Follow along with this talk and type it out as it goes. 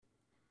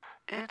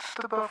It's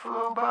the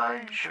Buffalo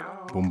Bayou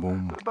Show. Boom,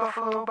 boom. The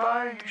Buffalo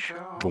Bayou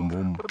Show. Boom,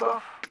 boom.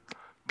 The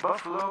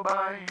Buffalo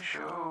Bayou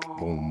Show.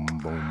 Boom,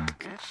 boom.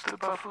 It's the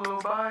Buffalo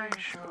Bayou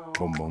Show.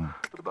 Boom, boom.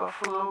 The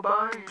Buffalo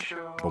Bayou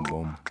Show. Boom,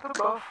 boom.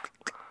 The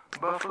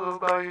Buffalo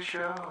Bayou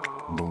Show.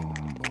 Boom,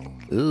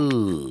 boom.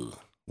 Ooh,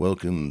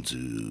 welcome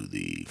to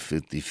the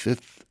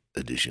 55th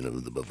edition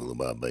of the Buffalo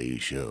Bayou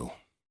Show.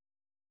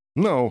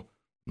 No.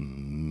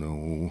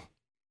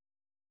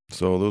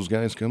 So those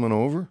guys coming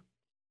over?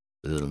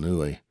 I don't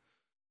know, I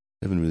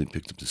haven't really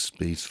picked up the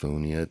space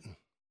phone yet.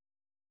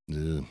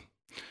 I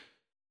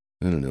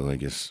don't know, I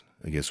guess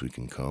we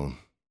can call them.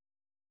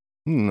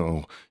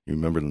 No. You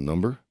remember the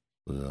number?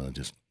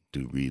 Just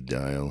do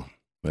redial.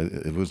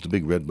 It was the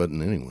big red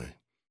button anyway.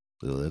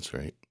 Oh, that's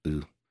right.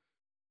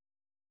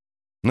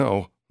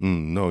 No,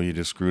 you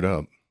just screwed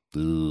up.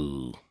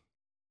 Ooh.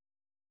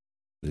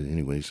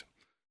 Anyways,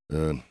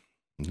 it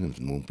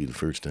won't be the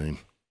first time.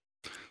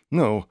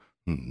 No.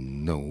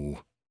 Ooh.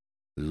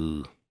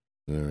 All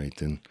right,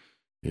 then.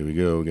 Here we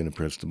go. We're going to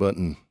press the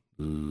button.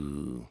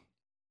 Ooh.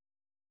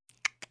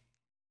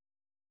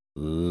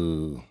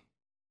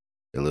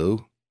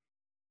 Hello?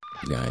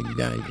 La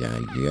Dinga.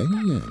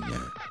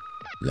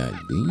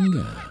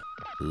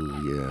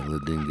 Oh, yeah, La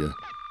Dinga.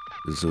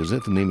 So is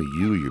that the name of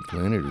you or your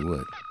planet or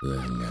what?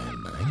 My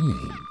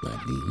name's La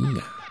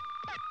Dinga.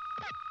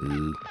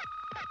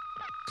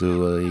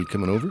 So, you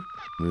coming over?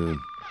 I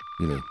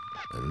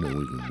don't know,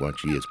 we can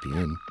watch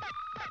ESPN.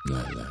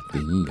 La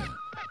Dinga.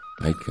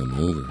 I come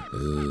over.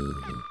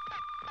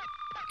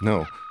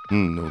 No,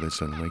 that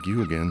sounded like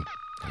you again.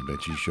 I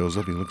bet she shows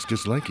up, he looks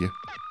just like you.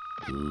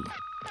 You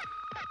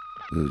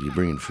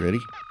bringing Freddy?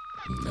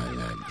 La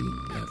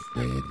Dinga,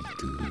 Freddy,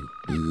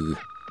 too.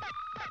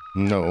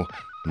 No,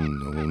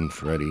 and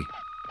Freddy.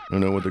 I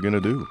don't know what they're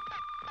gonna do.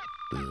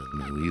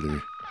 No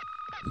either.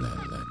 La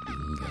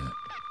Dinga.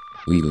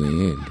 We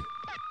land.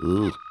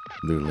 Ooh,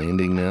 they're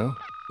landing now?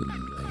 We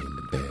land in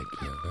the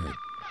backyard.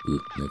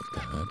 Next to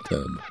hot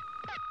tub.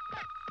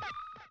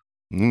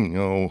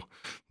 No,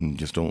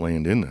 just don't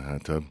land in the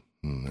hot tub.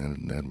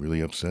 That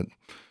really upset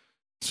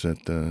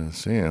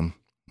Sam.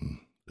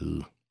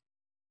 Ooh.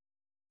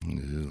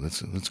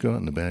 Let's go out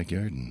in the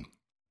backyard and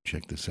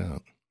check this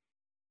out.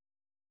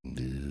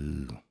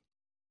 Ooh,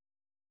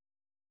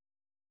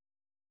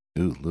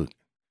 look.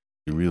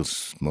 A real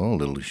small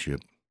little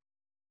ship.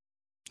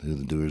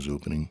 The door's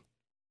opening.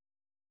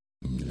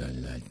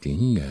 La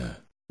Dinga.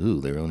 Ooh,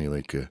 they're only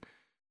like a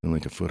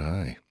foot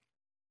high.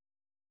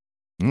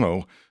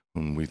 No,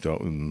 we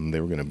thought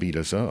they were going to beat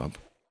us up.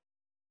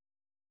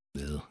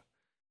 Well,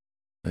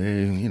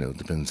 it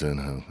depends on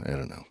how, I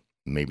don't know.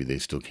 Maybe they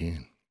still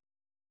can.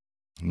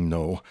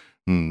 No,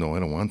 I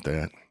don't want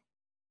that.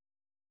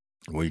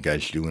 What are you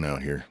guys doing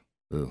out here?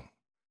 Oh,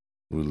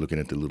 we're looking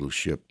at the little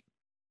ship.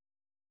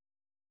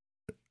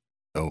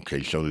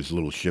 Okay, so this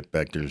little ship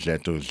back there, is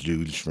that those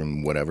dudes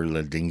from whatever,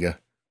 La Dinga?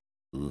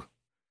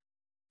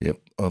 Yep,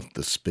 off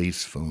the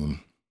space phone.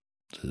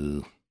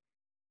 So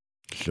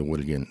what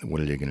are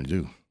they going to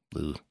do?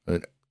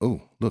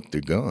 Oh, look,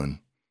 they're gone.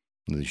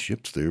 The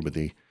ship's there, but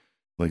they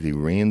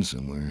ran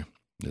somewhere.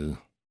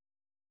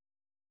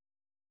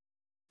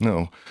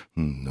 No.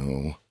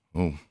 Oh,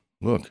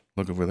 look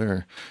over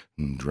there.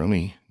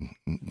 Drummy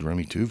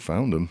too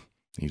found them.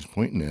 He's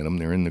pointing at them.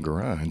 They're in the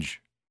garage.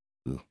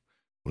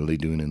 What are they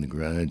doing in the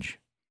garage?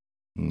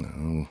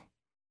 No.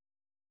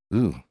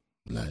 Ooh.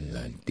 La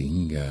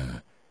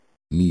Dinga.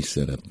 Me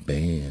set up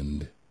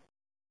band.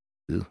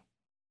 Well,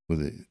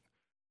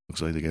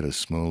 looks like they got a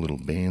small little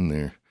band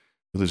there.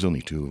 Well, there's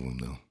only two of them,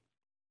 though.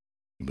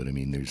 But, I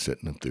mean, they're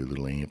setting up their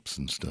little amps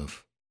and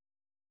stuff.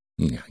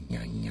 Yeah.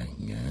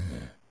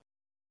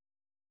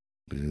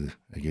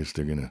 I guess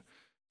they're going to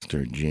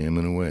start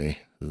jamming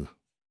away. Yeah.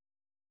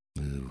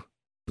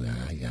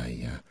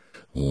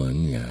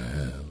 1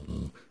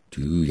 yell,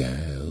 2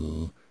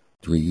 yell,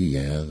 3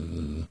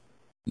 yell,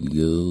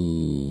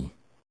 go.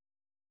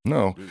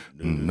 No,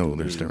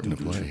 they're starting to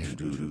play.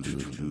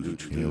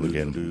 Look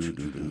at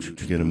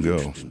them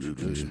go.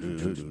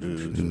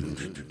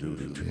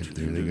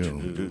 There they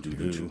go.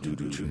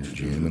 They're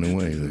jamming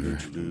away there.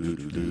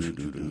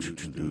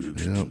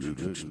 Yep.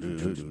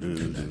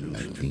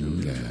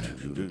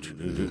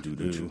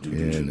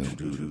 Yeah, no, I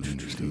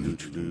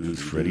understand. Is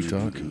Freddy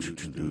talk?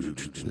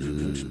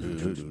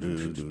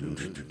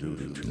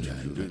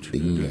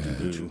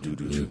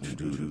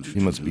 He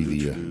must be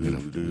the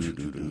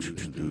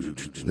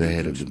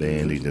head of the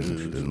band. He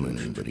doesn't let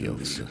anybody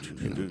else,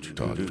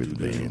 talk for the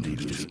band.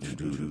 He's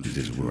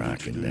just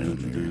rocking down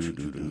there.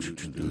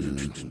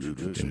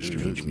 Kind of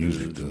strange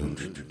music, though.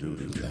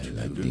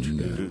 La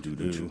Dinga.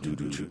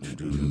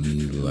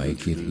 Me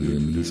like it, hear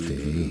me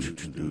stay.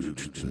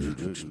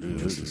 He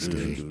wants to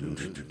stay.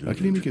 How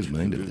can he make his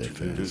mind up that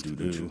fast?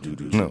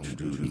 No,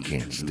 he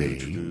can't stay.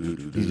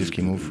 He just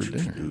came over for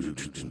dinner.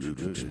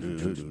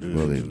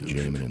 Well, they were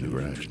jamming in the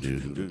garage,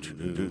 dude.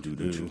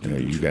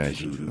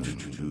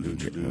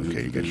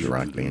 you guys catch a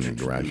rock band in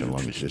the garage. How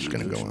long is this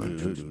going to go on?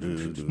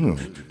 No,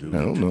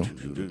 I don't know.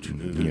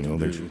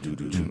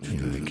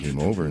 They came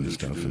over and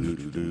stuff, and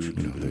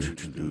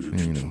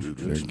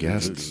they're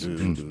guests.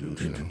 You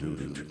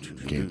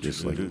can't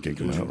just like kick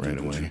them out right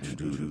away.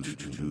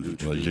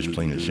 Well, you're just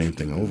playing the same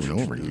thing over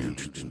and over again.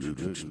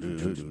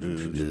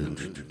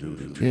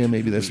 Yeah,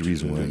 maybe that's the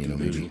reason why.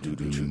 Maybe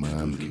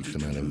Mom kicked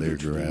them out of their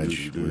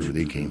garage, wherever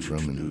they came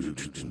from, and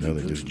now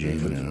they're just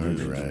jamming in our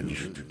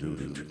garage.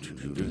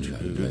 La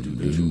la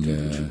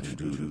dinga,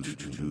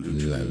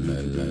 la la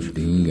la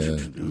dinga.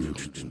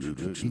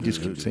 He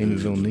just keeps saying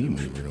his own name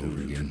over and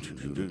over again.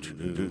 And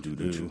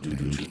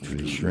it's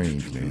pretty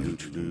strange, man.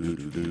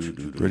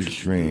 Pretty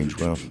strange.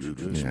 Well,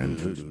 yeah,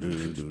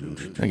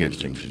 I got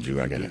things to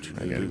do. I gotta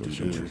go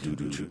somewhere.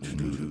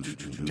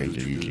 Take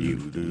it easy, you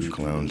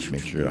clowns.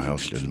 Make sure the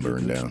house doesn't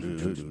burn down.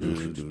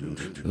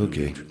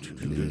 Okay.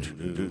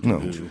 No,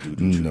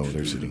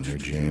 they're sitting there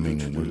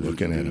jamming, and we're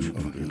looking at him.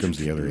 Oh, here comes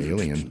the other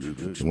alien,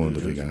 the one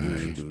with the big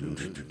eye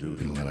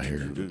and a lot of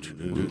hair.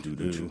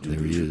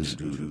 There he is.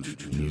 And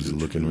he's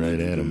looking right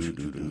at him.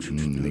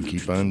 They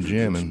keep on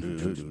jamming.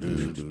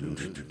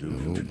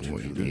 Oh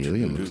boy, the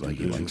alien looks like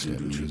he likes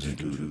that music.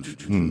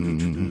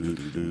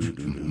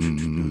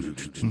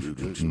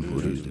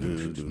 What is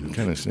that? I'm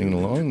kind of singing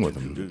along with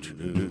him.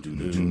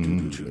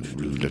 But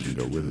it really doesn't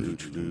go with it.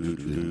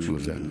 What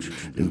was that?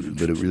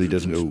 But it really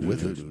doesn't go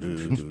with it.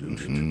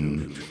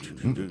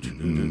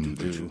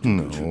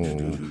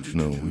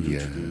 No,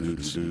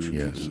 yes,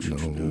 no.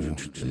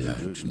 La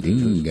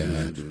dinga,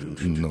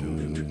 no,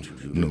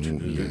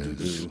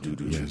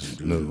 yes,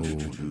 no.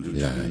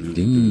 la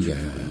dinga,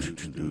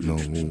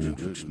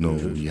 No,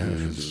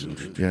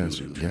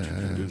 yes,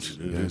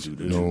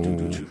 no.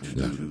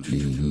 la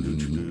dinga.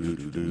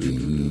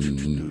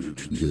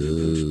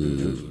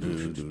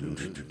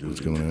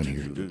 What's going on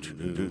here?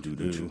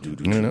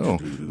 I don't know.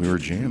 We were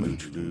jamming.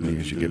 Maybe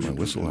I should get my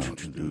whistle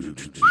out.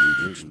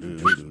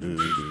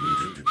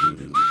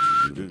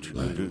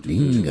 La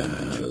dinga,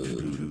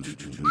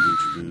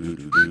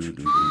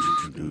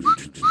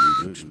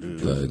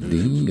 la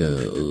dinga.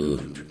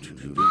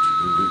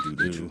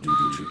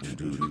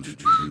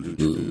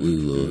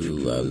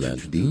 La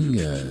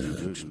dinga.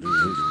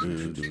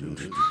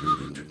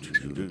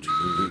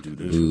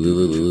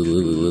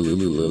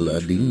 La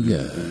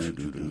dinga.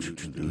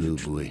 Oh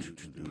boy,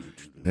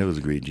 that was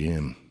a great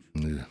jam.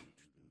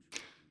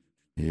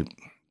 Yep.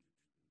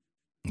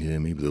 Yeah,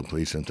 maybe they'll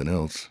play something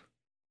else.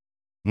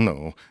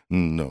 No,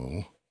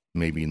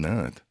 maybe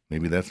not.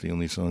 Maybe that's the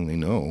only song they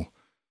know.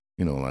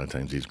 A lot of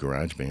times these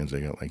garage bands,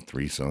 they got like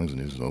 3 songs and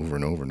it's over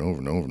and over and over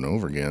and over and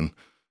over again.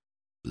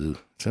 Ugh.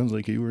 Sounds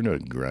like you were in a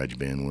garage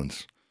band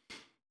once.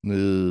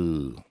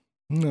 No.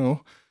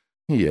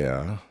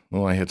 Yeah.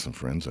 Well, I had some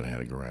friends that had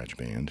a garage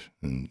band,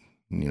 and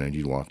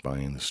you'd walk by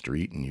in the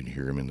street and you'd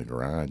hear them in the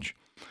garage,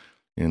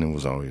 and it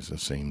was always the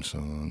same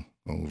song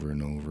over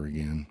and over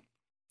again.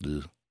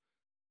 Yeah.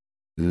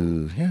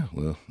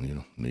 Well,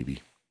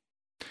 maybe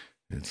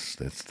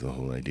that's the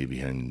whole idea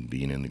behind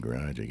being in the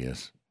garage, I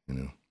guess.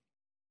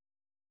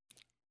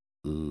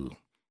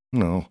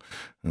 No,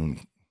 I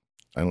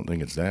don't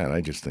think it's that.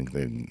 I just think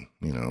they,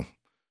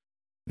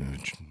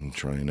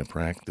 trying to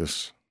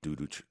practice.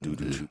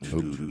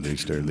 Oh, they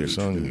started their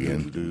song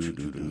again.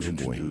 Oh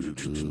boy.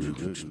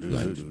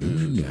 La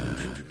dinga.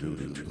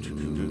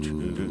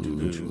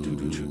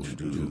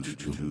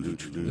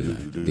 La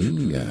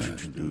dinga.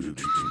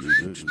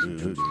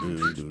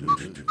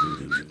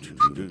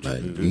 La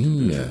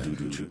dinga.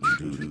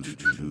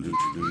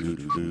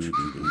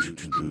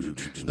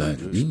 La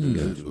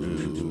dinga.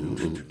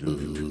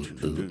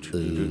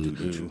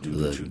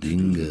 La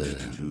dinga.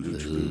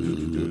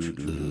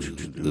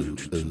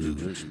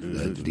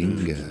 La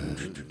dinga.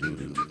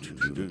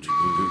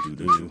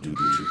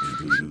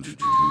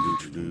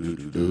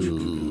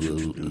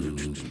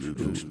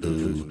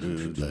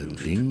 La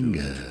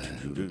dinga.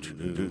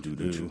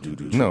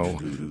 No,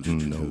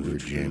 we're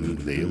jamming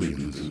with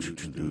aliens.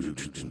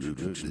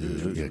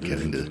 Yeah,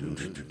 kinda.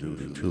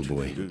 Oh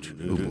boy.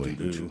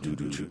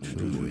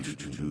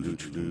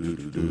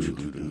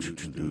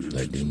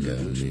 La dinga,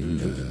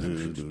 dinga.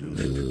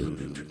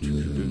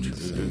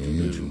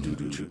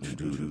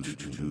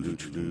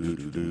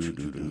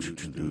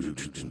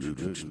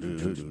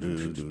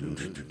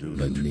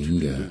 La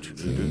dinga,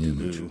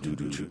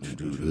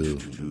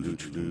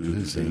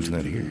 Sam. Sam's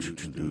not here.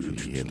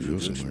 He had to go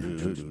somewhere.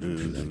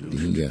 La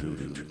dinga.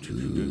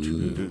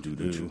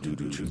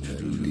 La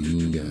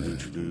dinga.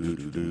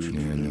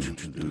 Yeah, no.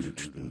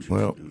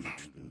 Well,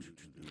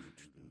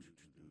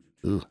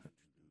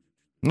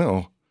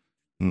 no.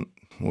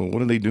 Well,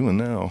 what are they doing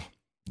now?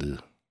 I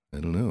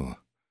don't know.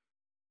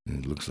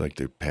 It looks like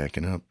they're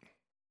packing up.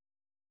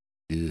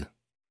 Yeah.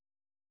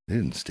 They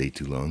didn't stay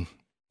too long.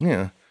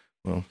 Yeah.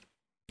 Well,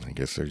 I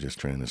guess they're just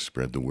trying to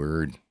spread the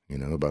word,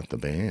 about the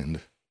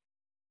band.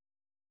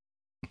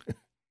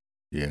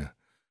 Yeah.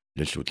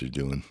 That's what they're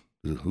doing.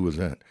 Who was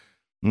that?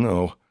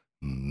 No.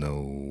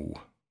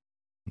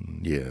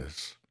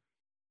 Yes.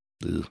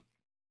 Yeah,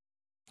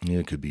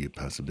 it could be a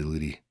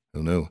possibility.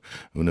 Oh no,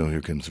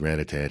 here comes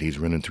Rat-a-tat. He's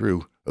running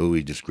through. Oh,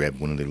 he just grabbed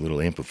one of the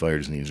little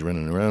amplifiers and he's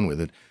running around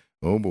with it.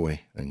 Oh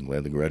boy, I'm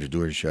glad the garage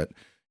door is shut.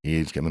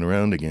 He's coming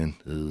around again.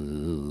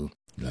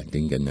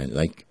 Ladinga not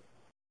like.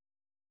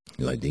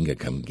 Ladinga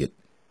come get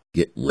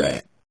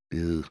Rat.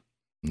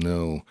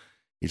 No,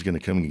 he's going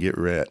to come and get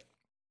Rat.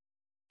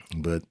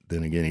 But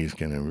then again, he's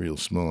kind of real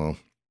small.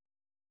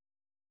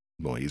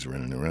 Boy, he's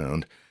running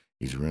around.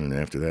 He's running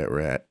after that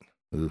rat.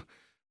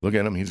 Look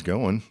at him. He's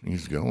going.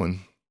 Here's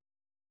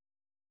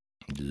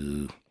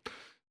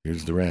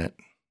the rat.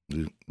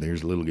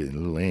 There's a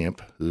little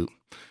amp.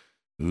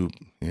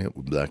 Yeah,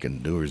 we're blocking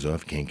the doors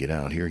off. Can't get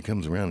out. Here he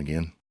comes around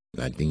again.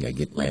 I think I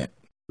get Rat.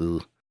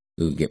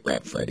 Get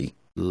Rat, Freddy.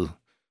 Oh,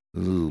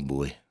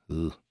 boy.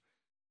 Oh,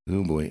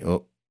 boy.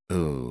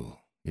 Oh,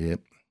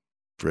 yep.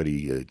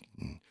 Freddy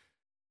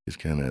just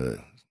kind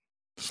of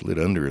slid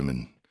under him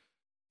and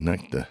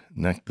knocked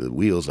the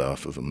wheels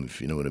off of him,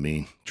 if you know what I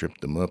mean.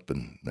 Tripped them up,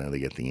 and now they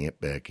got the amp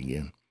back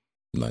again.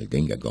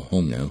 Ladinga go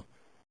home now.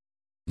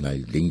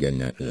 Ladinga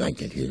not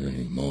like it here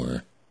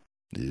anymore.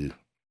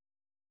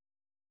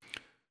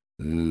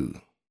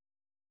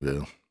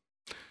 Well,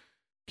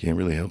 can't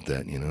really help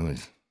that, you know.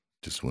 It's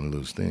just one of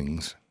those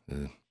things.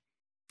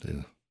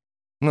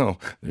 No,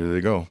 there they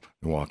go.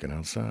 They're walking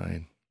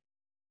outside.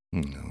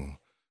 No,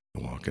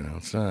 they're walking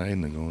outside,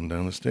 and they're going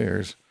down the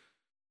stairs.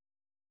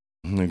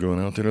 And they're going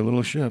out to their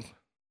little ship.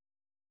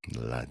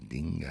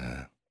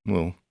 Ladinga.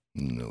 Well,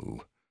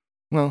 no.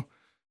 Well,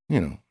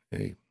 you know,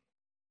 hey,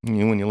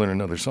 when you learn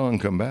another song,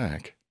 come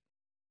back.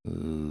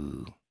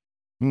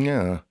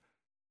 Yeah.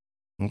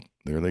 Oh,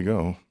 there they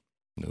go.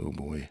 Oh,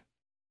 boy.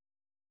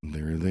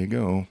 There they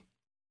go.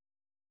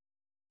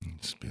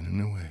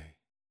 Spinning away.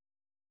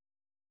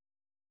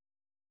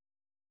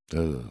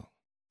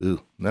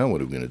 Now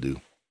what are we going to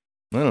do?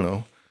 I don't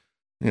know.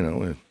 I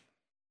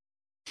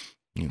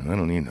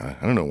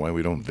don't know why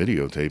we don't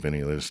videotape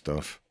any of this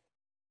stuff.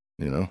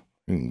 You know,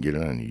 you can get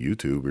it on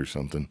YouTube or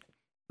something.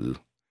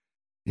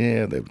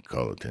 Yeah, they would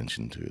call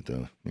attention to it,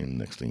 though. And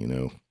next thing you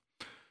know,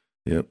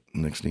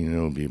 next thing you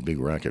know, it'll be a big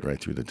rocket right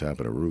through the top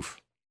of the roof.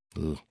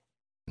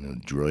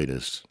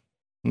 Droidus.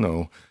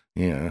 No,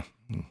 yeah.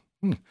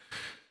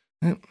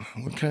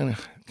 We're kind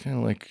of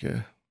like,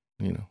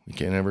 we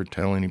can't ever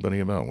tell anybody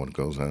about what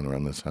goes on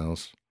around this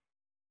house.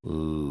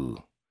 Yep,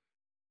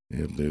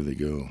 there they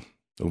go.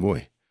 Oh,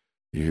 boy.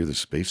 You hear the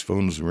space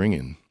phones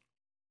ringing.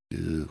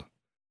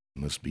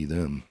 Must be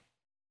them.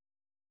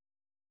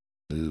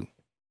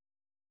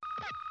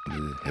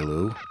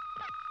 Hello?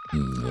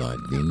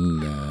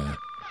 Ladinga.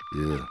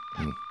 Yeah.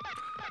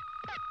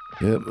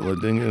 Yep,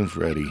 Ladinga and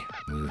Freddy.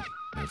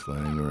 They're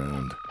flying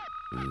around.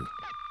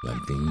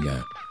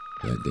 Ladinga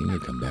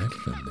come back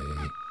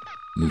someday.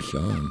 New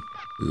song.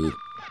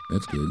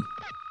 That's good.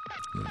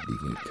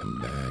 Ladinga come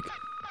back.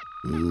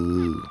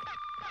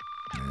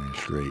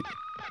 Straight.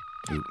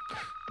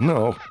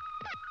 No.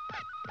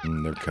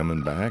 They're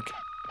coming back.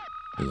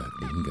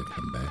 Ladinga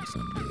come back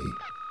someday.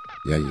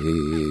 Yeah.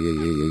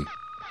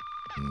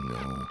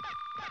 No.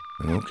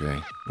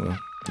 Okay. Well,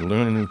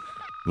 learn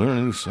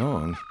a new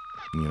song.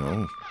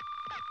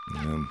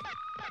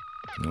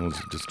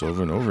 It's just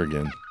over and over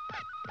again.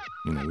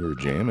 We were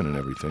jamming and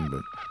everything,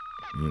 but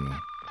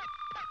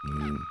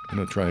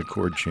try a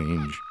chord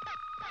change.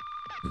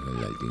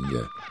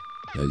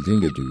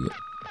 Ladinga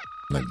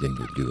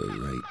do it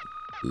right.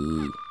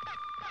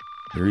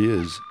 Here he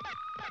is.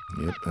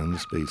 Yep, on the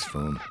space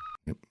phone.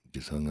 Yep,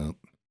 just hung up.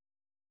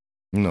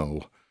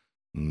 No.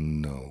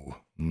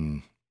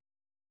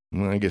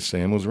 Well, I guess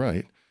Sam was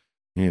right.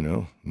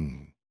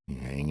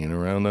 Hanging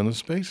around on the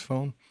space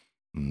phone.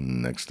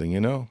 Next thing you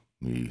know,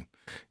 you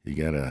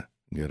got a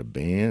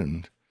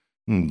band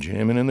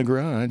jamming in the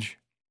garage.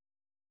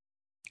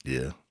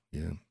 Yeah.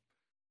 The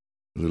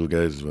little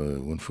guy's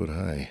 1 foot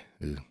high.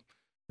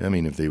 I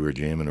mean, if they were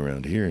jamming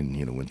around here and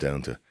went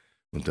down to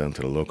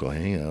the local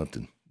hangout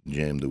and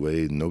jammed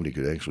away, nobody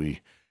could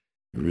actually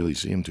really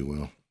see him too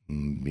well,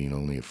 being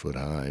only 1 foot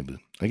high. But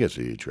I guess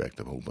they attract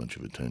a whole bunch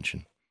of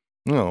attention.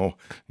 No,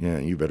 yeah,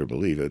 you better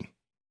believe it.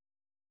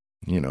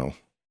 Yeah.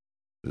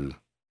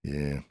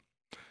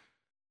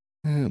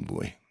 Oh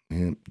boy,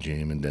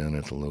 jamming down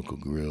at the local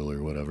grill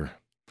or whatever.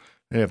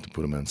 I'd have to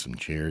put him on some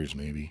chairs,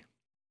 maybe.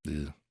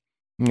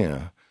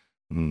 Yeah,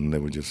 they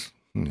would just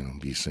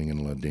be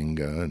singing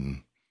Ladinga,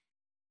 and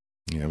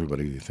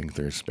everybody would think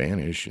they're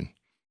Spanish, and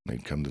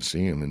they'd come to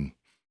see him, and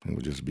it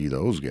would just be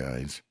those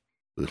guys.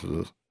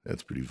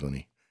 That's pretty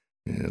funny.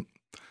 Yeah.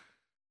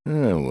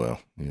 Oh,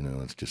 well,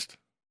 it's just,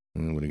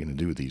 what are you going to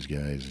do with these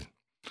guys?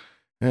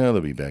 Yeah,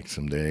 they'll be back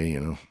someday,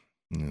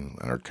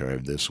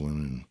 archive this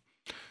one,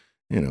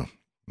 and,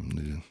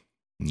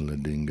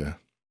 Ladinga.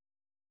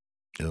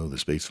 Oh, the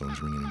space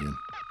phone's ringing again.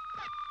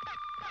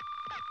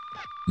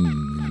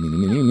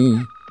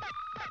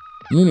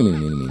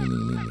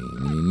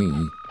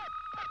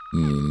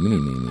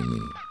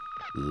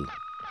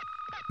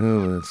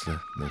 Oh, that's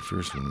the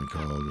first one we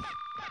called.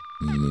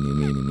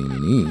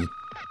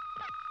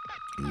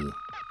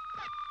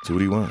 So what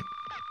do you want?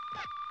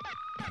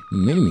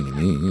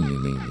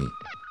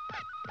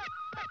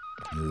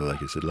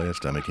 Like I said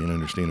last time, I can't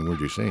understand a word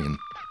you're saying.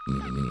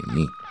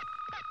 Me.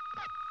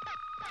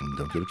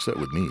 Don't get upset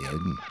with me. I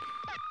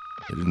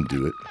didn't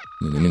do it.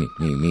 Me.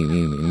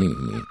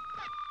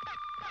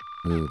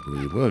 Oh,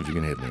 boy. Well, if you're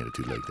going to have an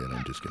attitude like that,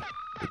 I'm just going to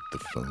put the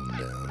phone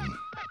down.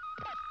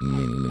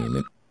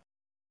 Me.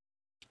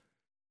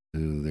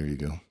 Oh, there you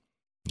go.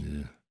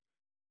 Yeah.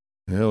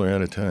 Well, we're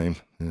out of time.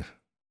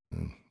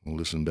 We'll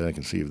listen back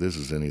and see if this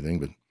is anything,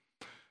 but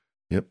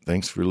yep,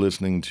 thanks for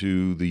listening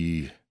to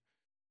the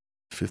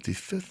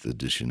 55th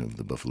edition of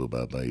the Buffalo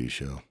Bob Bayou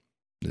Show.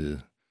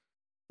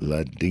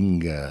 La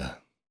Dinga.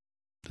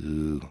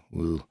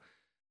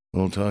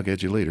 We'll talk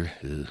at you later.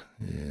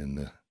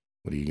 And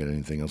what do you got?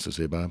 Anything else to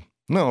say, Bob?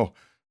 No.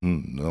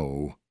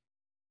 No.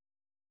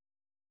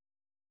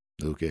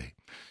 Okay.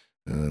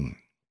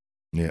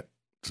 Yeah.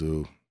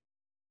 So,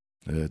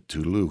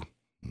 toodaloo.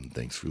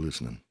 Thanks for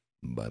listening.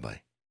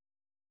 Bye-bye.